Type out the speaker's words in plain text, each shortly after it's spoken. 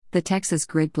The Texas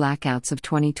grid blackouts of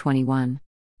 2021.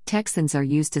 Texans are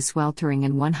used to sweltering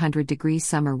and 100-degree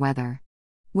summer weather.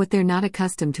 What they're not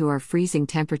accustomed to are freezing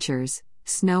temperatures,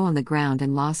 snow on the ground,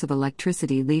 and loss of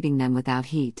electricity, leaving them without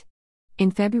heat.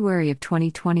 In February of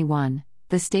 2021,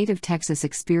 the state of Texas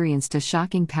experienced a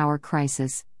shocking power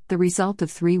crisis, the result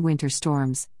of 3 winter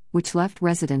storms, which left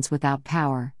residents without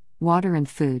power, water, and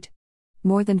food.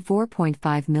 More than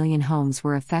 4.5 million homes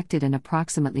were affected and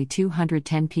approximately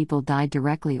 210 people died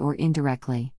directly or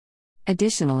indirectly.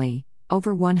 Additionally,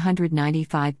 over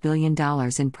 $195 billion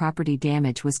in property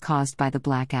damage was caused by the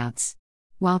blackouts.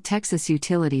 While Texas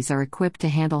utilities are equipped to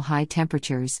handle high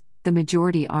temperatures, the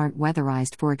majority aren't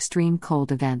weatherized for extreme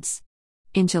cold events.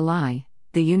 In July,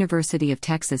 the University of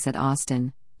Texas at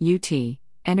Austin, UT,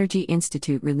 Energy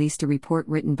Institute released a report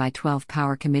written by 12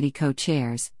 Power Committee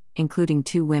co-chairs, including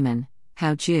 2 women,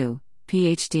 Hao Ju,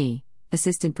 Ph.D.,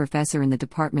 assistant professor in the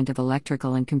Department of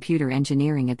Electrical and Computer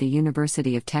Engineering at the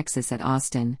University of Texas at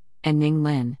Austin, and Ning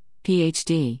Lin,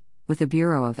 Ph.D., with the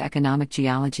Bureau of Economic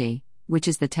Geology, which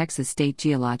is the Texas State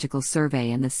Geological Survey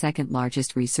and the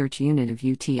second-largest research unit of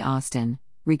UT Austin,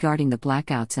 regarding the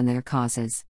blackouts and their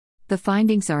causes. The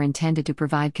findings are intended to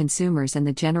provide consumers and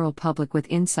the general public with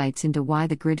insights into why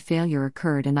the grid failure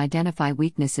occurred and identify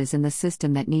weaknesses in the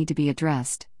system that need to be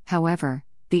addressed. However,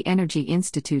 the Energy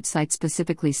Institute site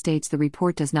specifically states the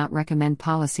report does not recommend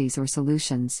policies or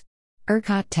solutions.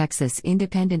 ERCOT Texas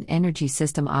Independent Energy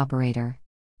System Operator.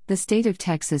 The state of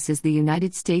Texas is the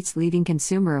United States' leading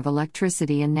consumer of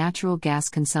electricity and natural gas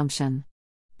consumption.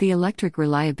 The Electric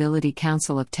Reliability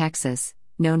Council of Texas,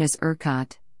 known as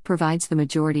ERCOT, provides the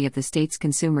majority of the state's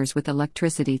consumers with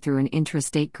electricity through an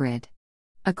intrastate grid.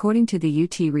 According to the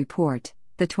UT report,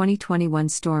 the 2021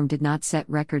 storm did not set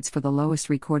records for the lowest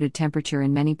recorded temperature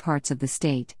in many parts of the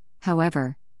state.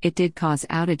 However, it did cause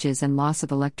outages and loss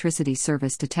of electricity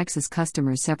service to Texas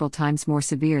customers several times more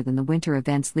severe than the winter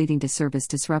events leading to service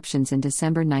disruptions in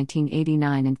December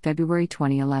 1989 and February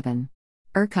 2011.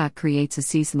 ERCOT creates a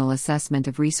seasonal assessment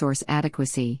of resource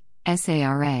adequacy,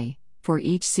 SARA, for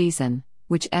each season,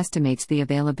 which estimates the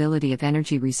availability of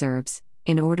energy reserves,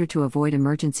 in order to avoid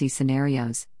emergency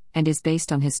scenarios, and is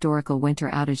based on historical winter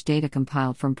outage data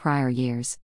compiled from prior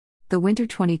years. The winter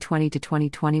 2020 to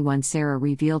 2021 SARA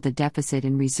revealed a deficit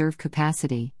in reserve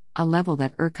capacity, a level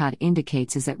that ERCOT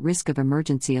indicates is at risk of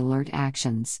emergency alert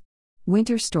actions.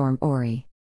 Winter Storm Ori.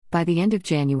 By the end of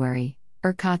January,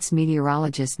 ERCOT's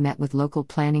meteorologists met with local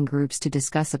planning groups to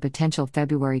discuss a potential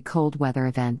February cold weather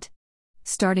event.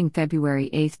 Starting February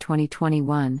 8,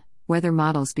 2021, weather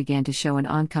models began to show an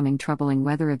oncoming troubling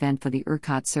weather event for the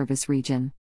ERCOT service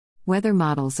region. Weather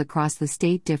models across the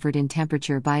state differed in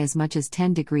temperature by as much as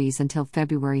 10 degrees until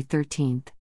February 13.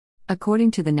 According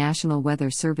to the National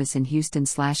Weather Service in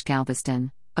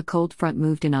Houston/Galveston, a cold front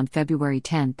moved in on February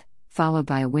 10, followed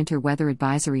by a winter weather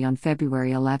advisory on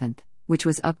February 11, which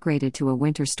was upgraded to a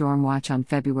winter storm watch on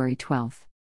February 12.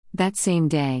 That same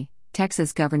day,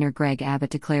 Texas Governor Greg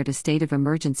Abbott declared a state of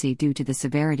emergency due to the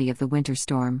severity of the winter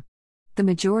storm. The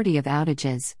majority of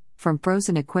outages, from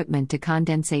frozen equipment to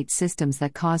condensate systems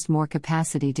that caused more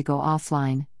capacity to go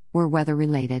offline, were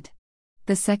weather-related.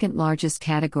 The second largest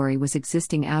category was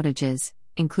existing outages,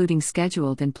 including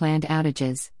scheduled and planned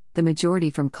outages, the majority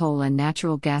from coal and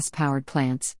natural gas-powered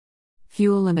plants.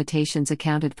 Fuel limitations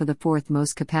accounted for the fourth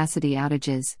most capacity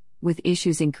outages, with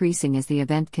issues increasing as the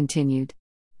event continued.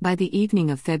 By the evening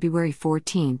of February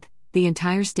 14, the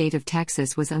entire state of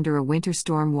Texas was under a winter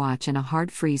storm watch and a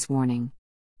hard freeze warning.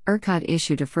 ERCOT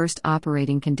issued a first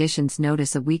operating conditions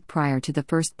notice a week prior to the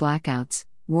first blackouts,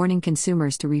 warning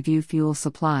consumers to review fuel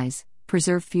supplies,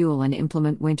 preserve fuel, and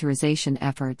implement winterization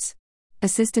efforts.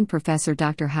 Assistant Professor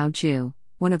Dr. Hao Ju,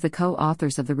 one of the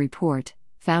co-authors of the report,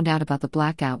 found out about the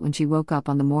blackout when she woke up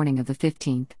on the morning of the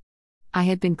 15th. I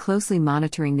had been closely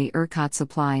monitoring the ERCOT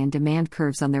supply and demand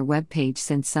curves on their webpage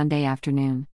since Sunday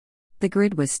afternoon. The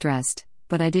grid was stressed,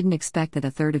 but I didn't expect that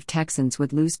a third of Texans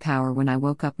would lose power when I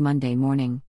woke up Monday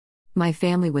morning. My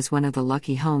family was one of the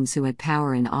lucky homes who had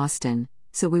power in Austin,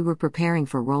 so we were preparing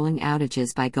for rolling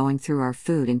outages by going through our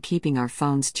food and keeping our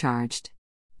phones charged.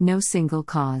 No single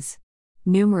cause.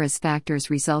 Numerous factors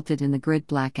resulted in the grid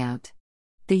blackout.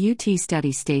 The UT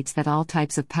study states that all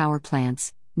types of power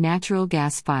plants, natural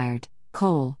gas-fired,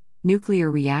 coal, nuclear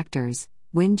reactors,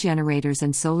 wind generators,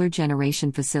 and solar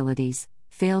generation facilities,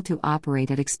 failed to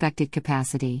operate at expected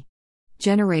capacity.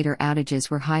 Generator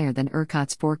outages were higher than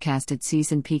ERCOT's forecasted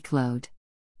season peak load.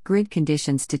 Grid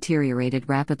conditions deteriorated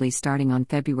rapidly starting on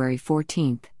February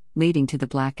 14, leading to the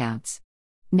blackouts.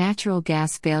 Natural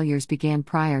gas failures began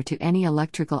prior to any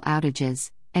electrical outages,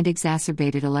 and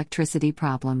exacerbated electricity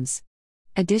problems.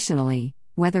 Additionally,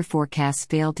 Weather forecasts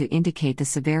failed to indicate the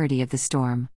severity of the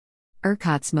storm.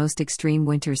 ERCOT's most extreme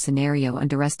winter scenario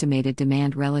underestimated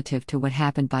demand relative to what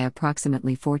happened by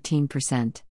approximately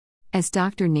 14%. As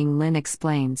Dr. Ning Lin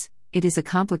explains, it is a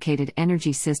complicated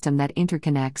energy system that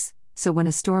interconnects, so when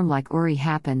a storm like Uri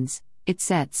happens, it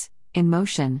sets, in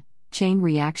motion, chain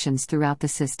reactions throughout the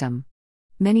system.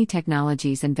 Many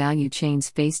technologies and value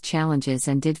chains faced challenges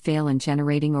and did fail in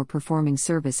generating or performing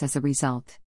service as a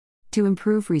result. To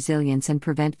improve resilience and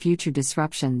prevent future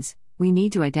disruptions, we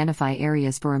need to identify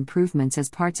areas for improvements as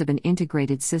parts of an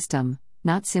integrated system,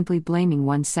 not simply blaming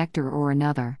one sector or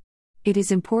another. It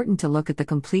is important to look at the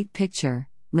complete picture,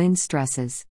 Lin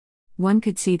stresses. One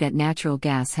could see that natural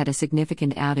gas had a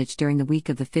significant outage during the week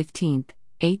of the 15th,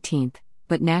 18th,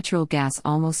 but natural gas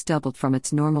almost doubled from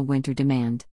its normal winter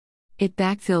demand. It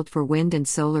backfilled for wind and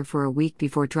solar for a week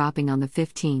before dropping on the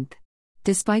 15th.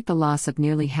 Despite the loss of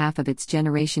nearly half of its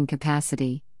generation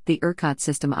capacity, the ERCOT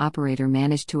system operator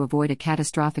managed to avoid a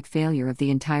catastrophic failure of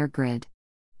the entire grid.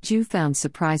 Ju found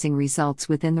surprising results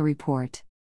within the report.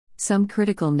 Some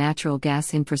critical natural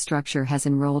gas infrastructure has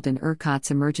enrolled in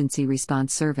ERCOT's Emergency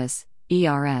Response Service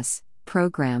 (ERS)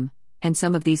 program, and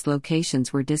some of these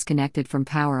locations were disconnected from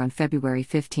power on February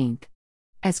 15.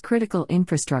 As critical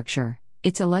infrastructure,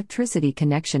 its electricity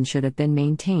connection should have been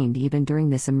maintained even during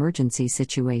this emergency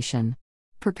situation.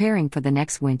 Preparing for the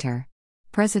next winter.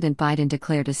 President Biden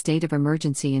declared a state of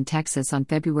emergency in Texas on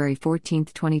February 14,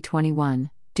 2021,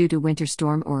 due to Winter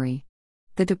Storm Uri.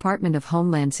 The Department of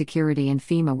Homeland Security and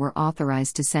FEMA were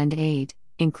authorized to send aid,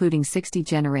 including 60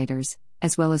 generators,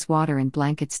 as well as water and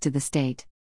blankets to the state.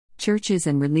 Churches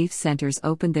and relief centers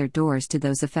opened their doors to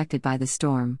those affected by the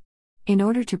storm. In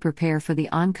order to prepare for the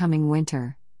oncoming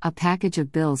winter, a package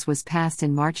of bills was passed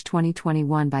in March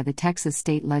 2021 by the Texas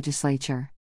State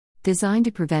Legislature. Designed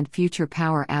to prevent future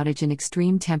power outage in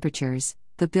extreme temperatures,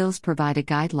 the bills provide a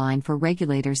guideline for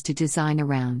regulators to design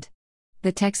around.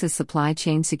 The Texas Supply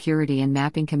Chain Security and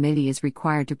Mapping Committee is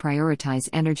required to prioritize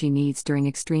energy needs during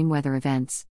extreme weather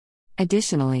events.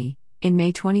 Additionally, in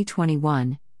May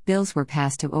 2021, bills were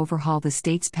passed to overhaul the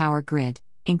state's power grid,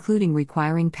 including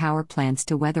requiring power plants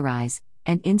to weatherize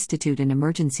and institute an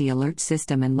emergency alert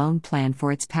system and loan plan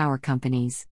for its power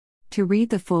companies. To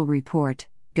read the full report,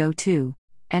 go to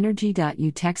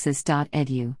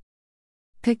energy.utexas.edu.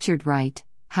 Pictured right,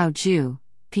 Hao Ju,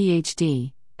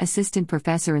 Ph.D., Assistant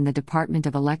Professor in the Department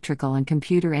of Electrical and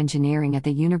Computer Engineering at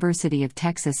the University of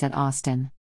Texas at Austin.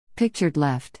 Pictured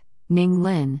left, Ning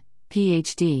Lin,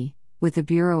 Ph.D., with the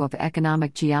Bureau of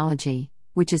Economic Geology,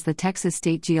 which is the Texas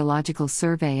State Geological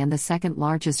Survey and the second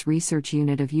largest research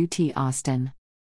unit of UT Austin.